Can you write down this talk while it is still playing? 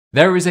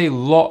There is a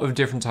lot of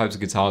different types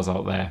of guitars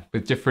out there,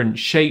 with different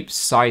shapes,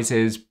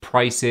 sizes,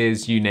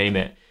 prices, you name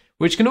it,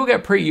 which can all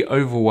get pretty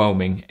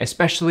overwhelming,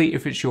 especially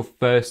if it's your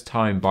first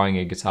time buying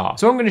a guitar.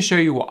 So I'm going to show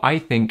you what I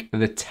think are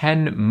the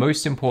 10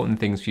 most important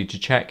things for you to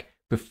check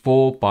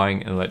before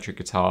buying an electric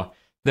guitar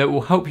that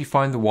will help you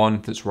find the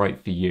one that's right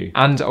for you.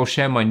 And I'll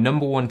share my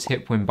number one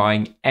tip when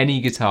buying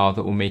any guitar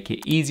that will make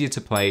it easier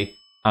to play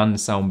and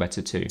sound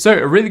better too. So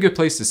a really good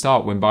place to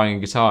start when buying a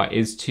guitar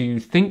is to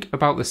think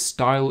about the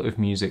style of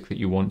music that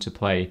you want to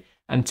play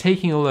and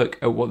taking a look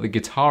at what the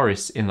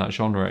guitarists in that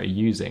genre are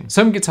using.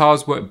 Some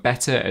guitars work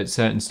better at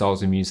certain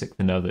styles of music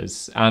than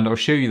others, and I'll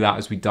show you that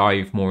as we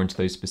dive more into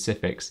those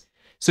specifics.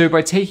 So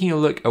by taking a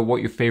look at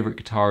what your favorite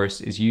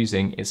guitarist is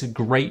using, it's a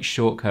great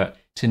shortcut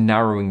to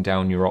narrowing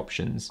down your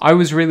options. I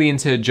was really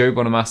into Joe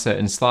Bonamassa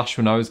and Slash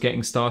when I was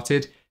getting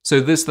started, so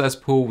this Les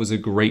Paul was a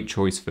great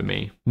choice for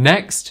me.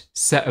 Next,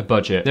 set a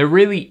budget. There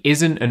really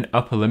isn't an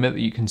upper limit that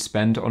you can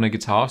spend on a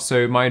guitar,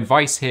 so my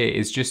advice here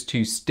is just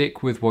to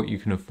stick with what you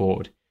can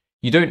afford.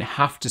 You don't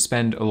have to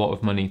spend a lot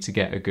of money to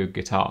get a good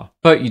guitar,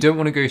 but you don't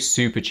want to go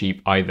super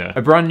cheap either.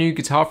 A brand new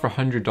guitar for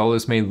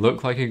 $100 may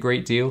look like a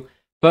great deal,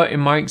 but in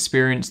my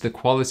experience, the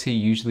quality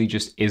usually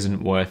just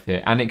isn't worth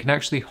it, and it can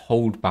actually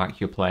hold back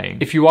your playing.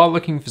 If you are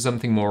looking for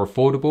something more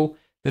affordable,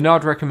 then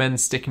I'd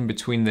recommend sticking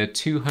between the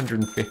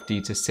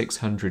 $250 to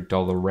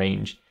 $600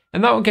 range,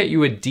 and that will get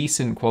you a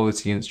decent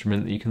quality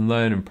instrument that you can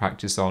learn and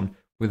practice on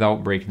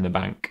without breaking the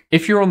bank.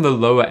 If you're on the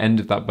lower end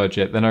of that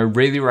budget, then I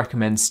really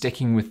recommend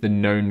sticking with the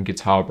known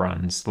guitar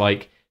brands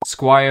like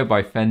Squier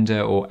by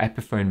Fender or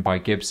Epiphone by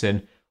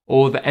Gibson,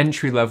 or the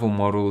entry-level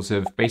models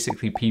of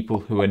basically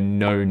people who are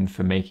known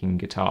for making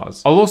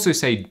guitars. I'll also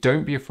say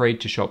don't be afraid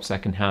to shop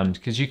secondhand,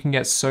 because you can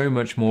get so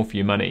much more for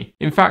your money.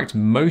 In fact,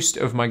 most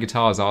of my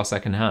guitars are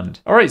secondhand.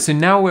 Alright, so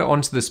now we're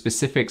on to the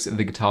specifics of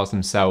the guitars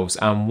themselves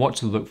and what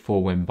to look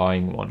for when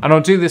buying one. And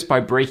I'll do this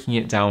by breaking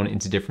it down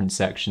into different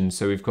sections.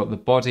 So we've got the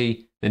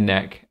body, the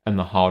neck, and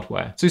the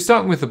hardware. So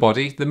starting with the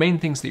body, the main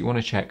things that you want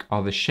to check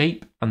are the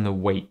shape and the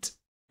weight.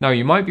 Now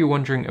you might be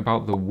wondering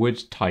about the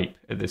wood type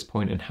at this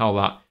point and how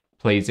that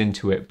plays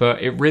into it, but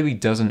it really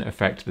doesn't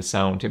affect the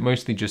sound. It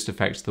mostly just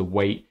affects the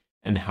weight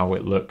and how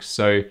it looks,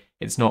 so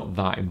it's not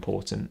that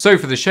important. So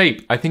for the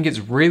shape, I think it's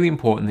really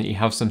important that you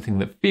have something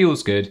that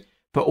feels good,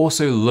 but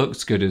also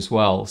looks good as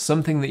well,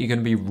 something that you're going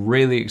to be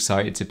really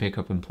excited to pick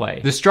up and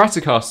play. The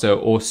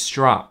Stratocaster or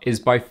Strat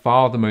is by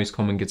far the most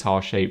common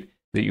guitar shape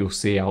that you'll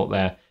see out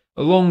there,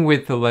 along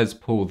with the Les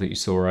Paul that you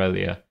saw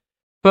earlier.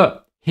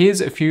 But here's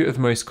a few of the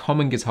most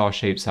common guitar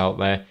shapes out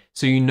there,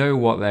 so you know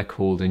what they're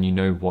called and you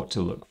know what to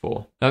look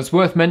for. Now it's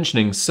worth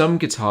mentioning some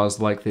guitars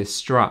like this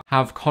Strat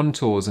have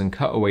contours and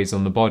cutaways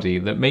on the body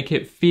that make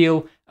it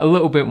feel a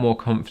little bit more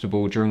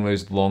comfortable during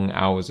those long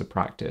hours of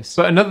practice.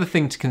 But another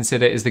thing to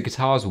consider is the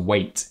guitar's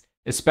weight,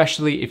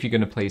 especially if you're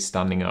going to play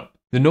standing up.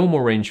 The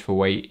normal range for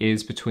weight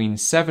is between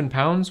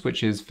 £7,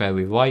 which is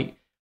fairly light,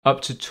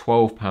 up to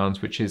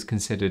 £12, which is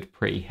considered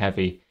pretty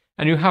heavy.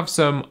 And you have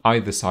some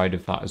either side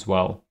of that as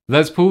well.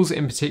 Les Pauls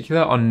in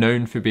particular are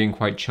known for being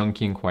quite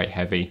chunky and quite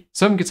heavy.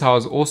 Some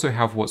guitars also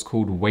have what's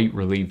called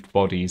weight-relieved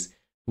bodies,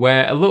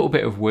 where a little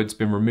bit of wood's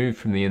been removed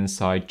from the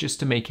inside just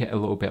to make it a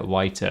little bit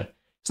lighter.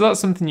 So that's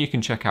something you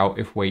can check out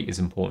if weight is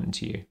important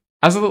to you.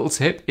 As a little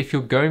tip, if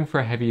you're going for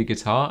a heavier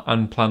guitar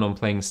and plan on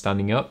playing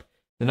standing up,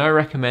 then I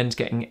recommend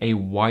getting a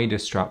wider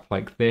strap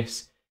like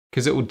this,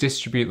 because it will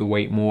distribute the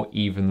weight more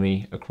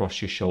evenly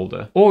across your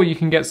shoulder. Or you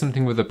can get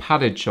something with a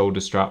padded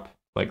shoulder strap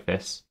like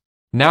this.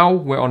 Now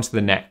we're onto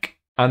the neck,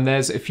 and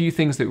there's a few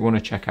things that we want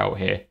to check out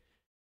here.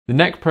 The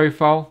neck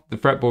profile, the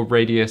fretboard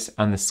radius,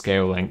 and the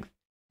scale length.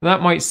 And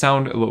that might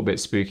sound a little bit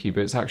spooky,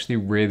 but it's actually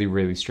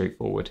really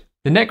straightforward.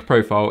 The neck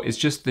profile is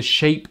just the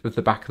shape of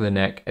the back of the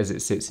neck as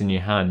it sits in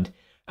your hand.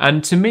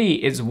 And to me,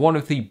 it's one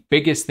of the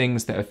biggest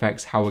things that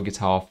affects how a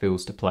guitar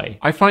feels to play.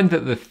 I find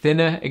that the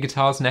thinner a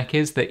guitar's neck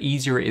is, the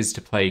easier it is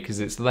to play because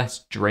it's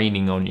less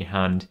draining on your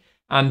hand.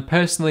 And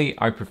personally,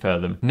 I prefer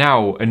them.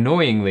 Now,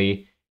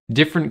 annoyingly,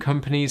 different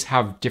companies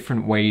have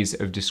different ways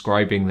of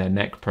describing their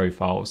neck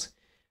profiles.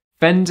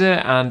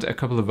 Fender and a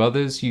couple of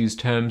others use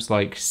terms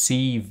like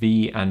C,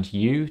 V, and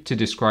U to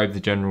describe the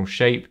general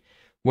shape,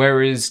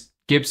 whereas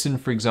Gibson,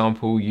 for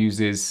example,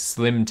 uses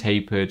slim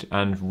tapered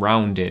and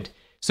rounded.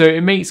 So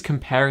it makes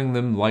comparing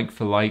them like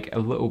for like a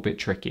little bit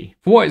tricky.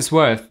 For what it's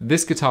worth,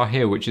 this guitar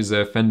here, which is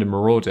a Fender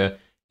Marauder,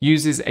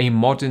 uses a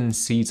modern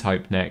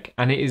C-type neck,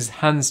 and it is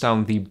hands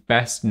down the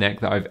best neck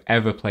that I've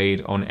ever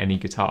played on any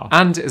guitar.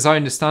 And as I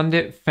understand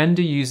it,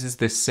 Fender uses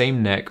this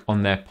same neck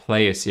on their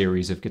Player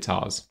series of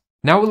guitars.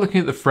 Now we're looking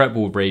at the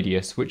fretboard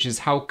radius, which is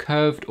how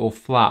curved or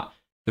flat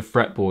the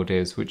fretboard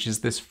is, which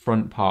is this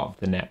front part of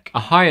the neck. A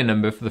higher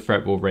number for the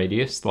fretboard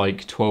radius,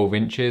 like 12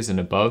 inches and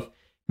above,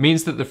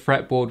 means that the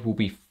fretboard will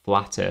be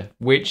flatter,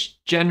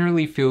 which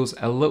generally feels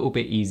a little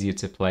bit easier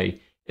to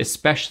play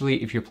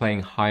especially if you're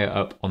playing higher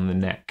up on the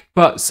neck.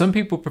 But some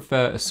people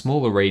prefer a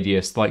smaller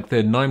radius like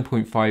the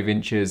 9.5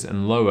 inches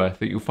and lower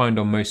that you'll find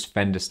on most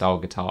Fender style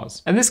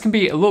guitars. And this can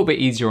be a little bit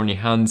easier on your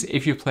hands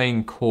if you're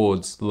playing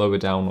chords lower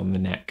down on the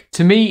neck.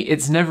 To me,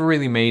 it's never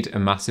really made a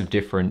massive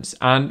difference,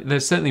 and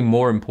there's certainly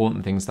more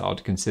important things that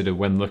I'd consider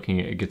when looking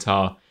at a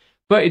guitar.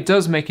 But it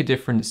does make a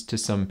difference to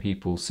some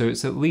people, so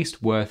it's at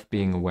least worth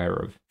being aware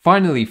of.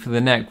 Finally, for the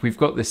neck, we've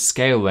got the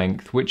scale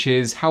length, which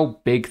is how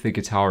big the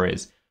guitar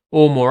is,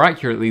 or more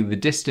accurately, the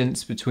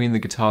distance between the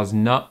guitar's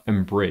nut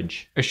and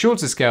bridge. A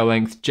shorter scale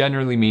length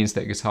generally means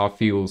that a guitar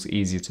feels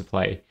easier to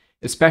play,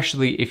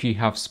 especially if you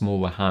have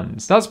smaller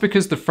hands. That's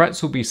because the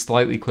frets will be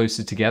slightly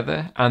closer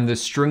together and the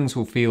strings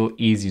will feel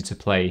easier to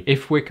play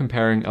if we're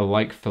comparing a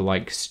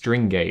like-for-like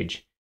string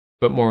gauge.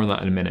 But more on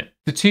that in a minute.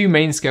 The two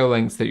main scale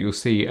lengths that you'll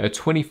see are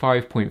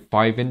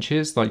 25.5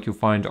 inches, like you'll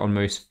find on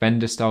most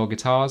Fender style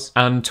guitars,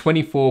 and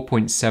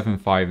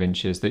 24.75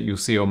 inches that you'll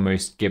see on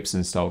most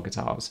Gibson style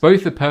guitars.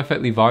 Both are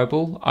perfectly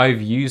viable. I've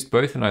used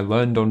both and I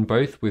learned on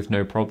both with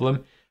no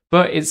problem,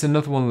 but it's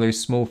another one of those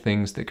small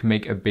things that can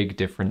make a big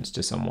difference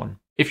to someone.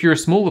 If you're a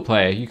smaller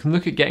player, you can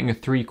look at getting a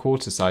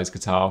 3/4 size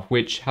guitar,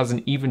 which has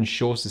an even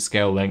shorter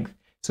scale length,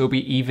 so it'll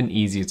be even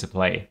easier to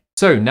play.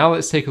 So now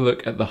let's take a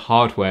look at the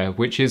hardware,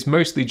 which is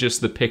mostly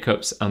just the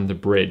pickups and the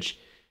bridge.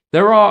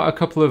 There are a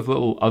couple of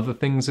little other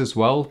things as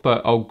well,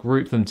 but I'll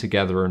group them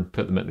together and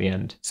put them at the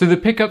end. So the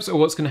pickups are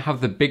what's going to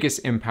have the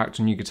biggest impact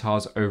on your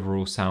guitar's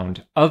overall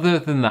sound, other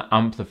than the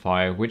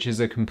amplifier, which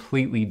is a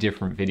completely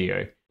different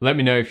video. Let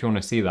me know if you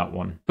want to see that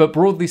one. But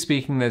broadly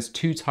speaking, there's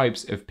two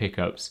types of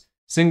pickups: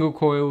 single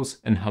coils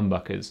and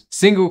humbuckers.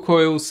 Single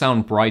coils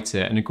sound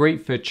brighter and are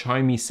great for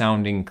chimey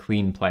sounding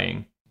clean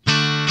playing.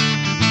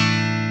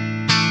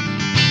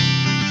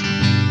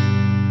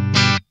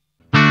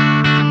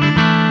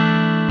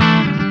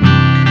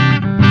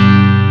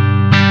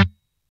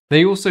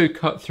 They also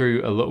cut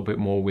through a little bit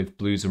more with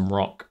blues and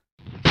rock.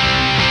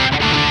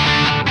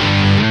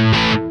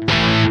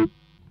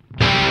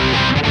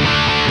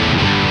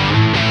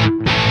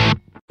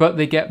 But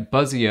they get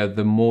buzzier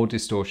the more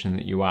distortion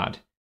that you add.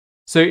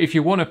 So if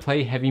you want to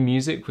play heavy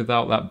music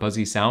without that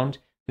buzzy sound,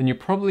 then you're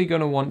probably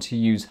going to want to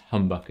use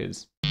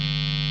humbuckers.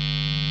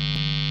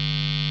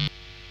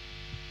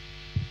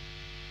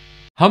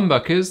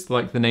 Humbuckers,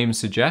 like the name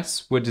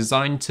suggests, were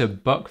designed to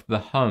buck the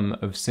hum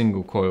of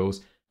single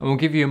coils and will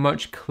give you a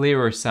much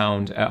clearer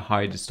sound at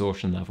high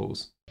distortion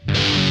levels.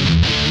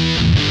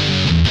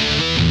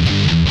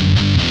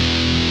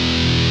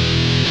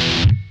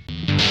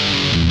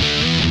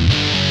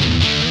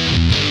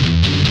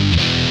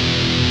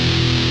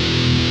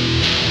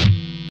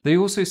 They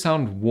also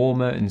sound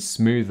warmer and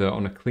smoother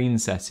on a clean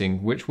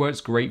setting, which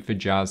works great for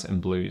jazz and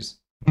blues.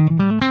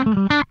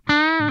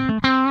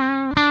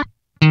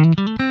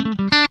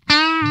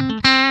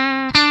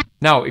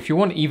 Now, if you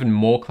want even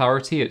more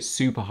clarity at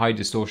super high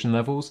distortion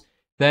levels,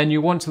 then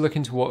you want to look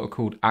into what are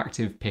called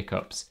active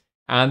pickups,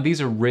 and these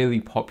are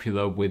really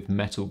popular with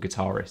metal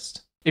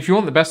guitarists. If you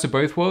want the best of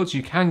both worlds,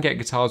 you can get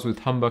guitars with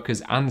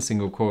humbuckers and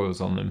single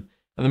coils on them,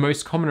 and the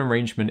most common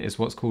arrangement is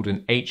what's called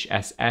an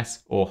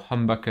HSS, or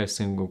humbucker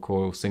single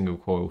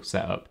coil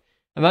setup,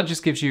 and that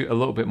just gives you a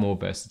little bit more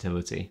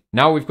versatility.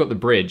 Now we've got the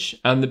bridge,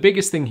 and the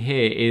biggest thing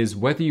here is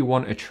whether you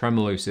want a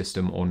tremolo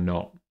system or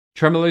not.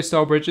 Tremolo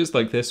style bridges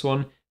like this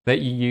one let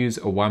you use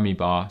a whammy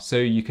bar, so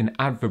you can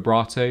add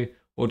vibrato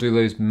or do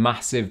those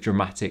massive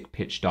dramatic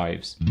pitch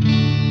dives.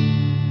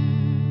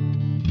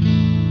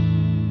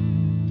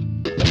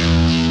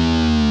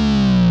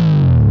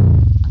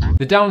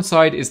 The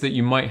downside is that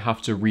you might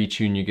have to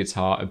retune your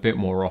guitar a bit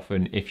more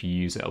often if you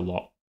use it a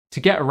lot. To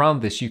get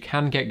around this, you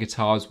can get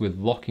guitars with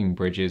locking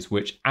bridges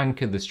which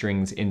anchor the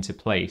strings into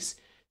place.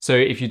 So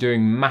if you're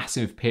doing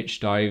massive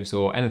pitch dives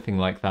or anything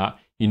like that,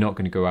 you're not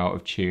going to go out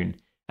of tune.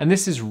 And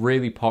this is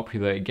really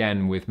popular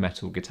again with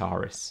metal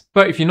guitarists.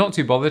 But if you're not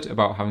too bothered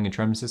about having a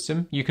trem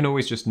system, you can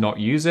always just not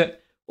use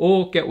it,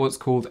 or get what's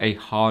called a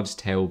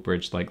hardtail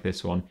bridge like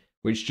this one,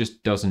 which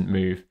just doesn't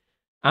move.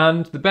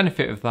 And the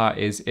benefit of that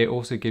is it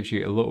also gives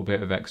you a little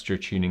bit of extra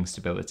tuning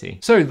stability.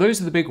 So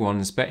those are the big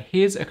ones, but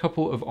here's a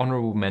couple of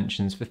honourable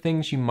mentions for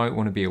things you might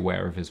want to be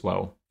aware of as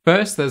well.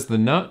 First, there's the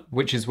nut,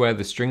 which is where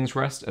the strings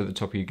rest at the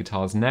top of your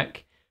guitar's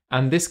neck,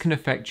 and this can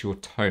affect your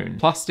tone.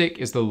 Plastic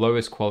is the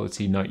lowest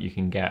quality nut you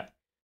can get.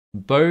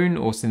 Bone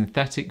or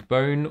synthetic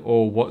bone,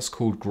 or what's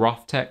called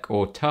Graphtec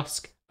or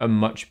Tusk, are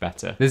much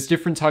better. There's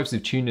different types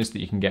of tuners that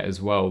you can get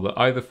as well that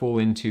either fall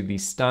into the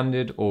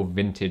standard or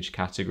vintage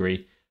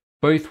category.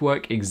 Both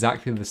work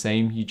exactly the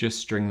same, you just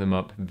string them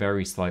up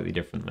very slightly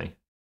differently.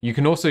 You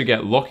can also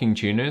get locking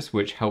tuners,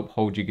 which help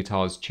hold your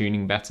guitar's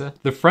tuning better.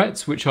 The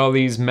frets, which are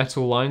these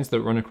metal lines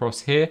that run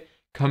across here,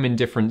 come in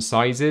different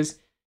sizes.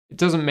 It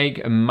doesn't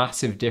make a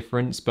massive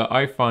difference, but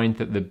I find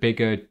that the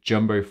bigger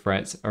jumbo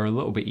frets are a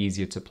little bit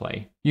easier to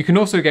play. You can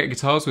also get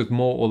guitars with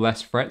more or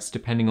less frets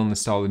depending on the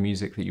style of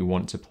music that you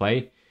want to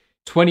play.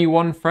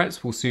 21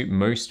 frets will suit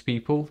most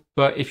people,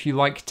 but if you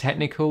like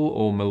technical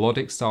or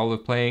melodic style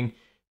of playing,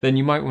 then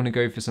you might want to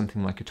go for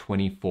something like a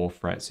 24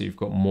 fret, so you've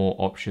got more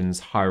options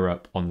higher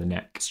up on the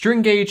neck.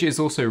 String gauge is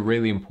also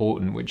really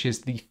important, which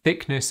is the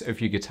thickness of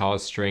your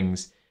guitar's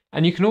strings.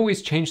 And you can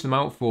always change them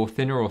out for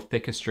thinner or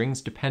thicker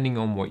strings depending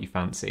on what you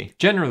fancy.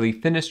 Generally,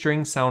 thinner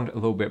strings sound a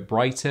little bit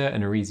brighter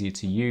and are easier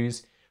to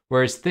use,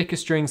 whereas thicker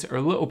strings are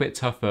a little bit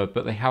tougher,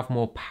 but they have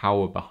more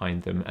power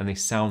behind them and they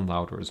sound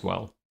louder as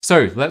well.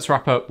 So let's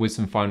wrap up with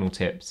some final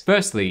tips.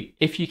 Firstly,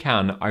 if you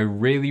can, I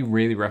really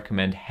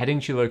recommend heading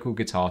to your local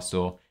guitar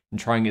store and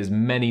trying as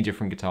many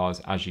different guitars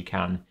as you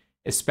can,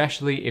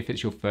 especially if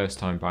it's your first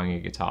time buying a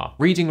guitar.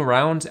 Reading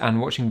around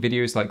and watching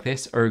videos like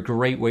this are a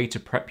great way to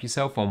prep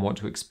yourself on what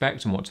to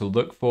expect and what to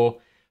look for,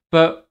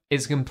 but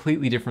it's a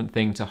completely different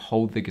thing to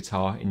hold the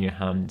guitar in your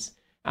hands.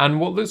 And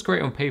what looks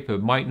great on paper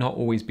might not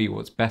always be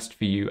what's best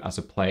for you as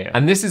a player.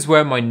 And this is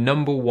where my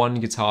number one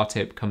guitar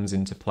tip comes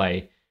into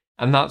play,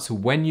 and that's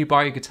when you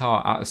buy a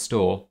guitar at a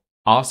store,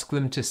 ask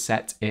them to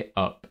set it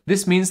up.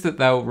 This means that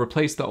they'll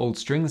replace the old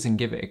strings and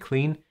give it a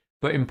clean,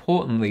 but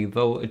importantly,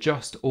 they'll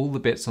adjust all the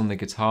bits on the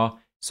guitar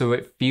so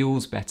it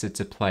feels better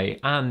to play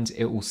and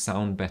it will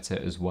sound better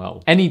as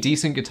well. Any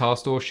decent guitar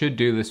store should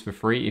do this for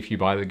free if you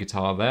buy the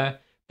guitar there,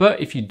 but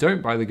if you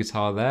don't buy the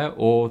guitar there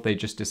or they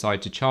just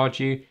decide to charge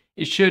you,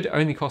 it should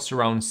only cost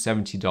around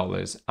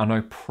 $70, and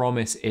I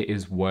promise it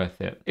is worth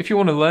it. If you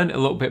want to learn a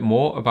little bit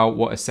more about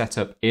what a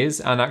setup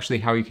is and actually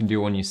how you can do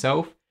one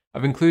yourself,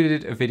 I've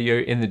included a video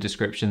in the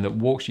description that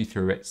walks you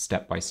through it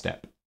step by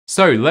step.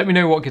 So let me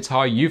know what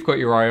guitar you've got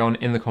your eye on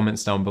in the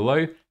comments down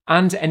below,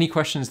 and any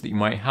questions that you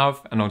might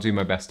have, and I'll do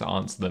my best to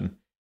answer them.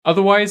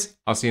 Otherwise,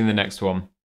 I'll see you in the next one.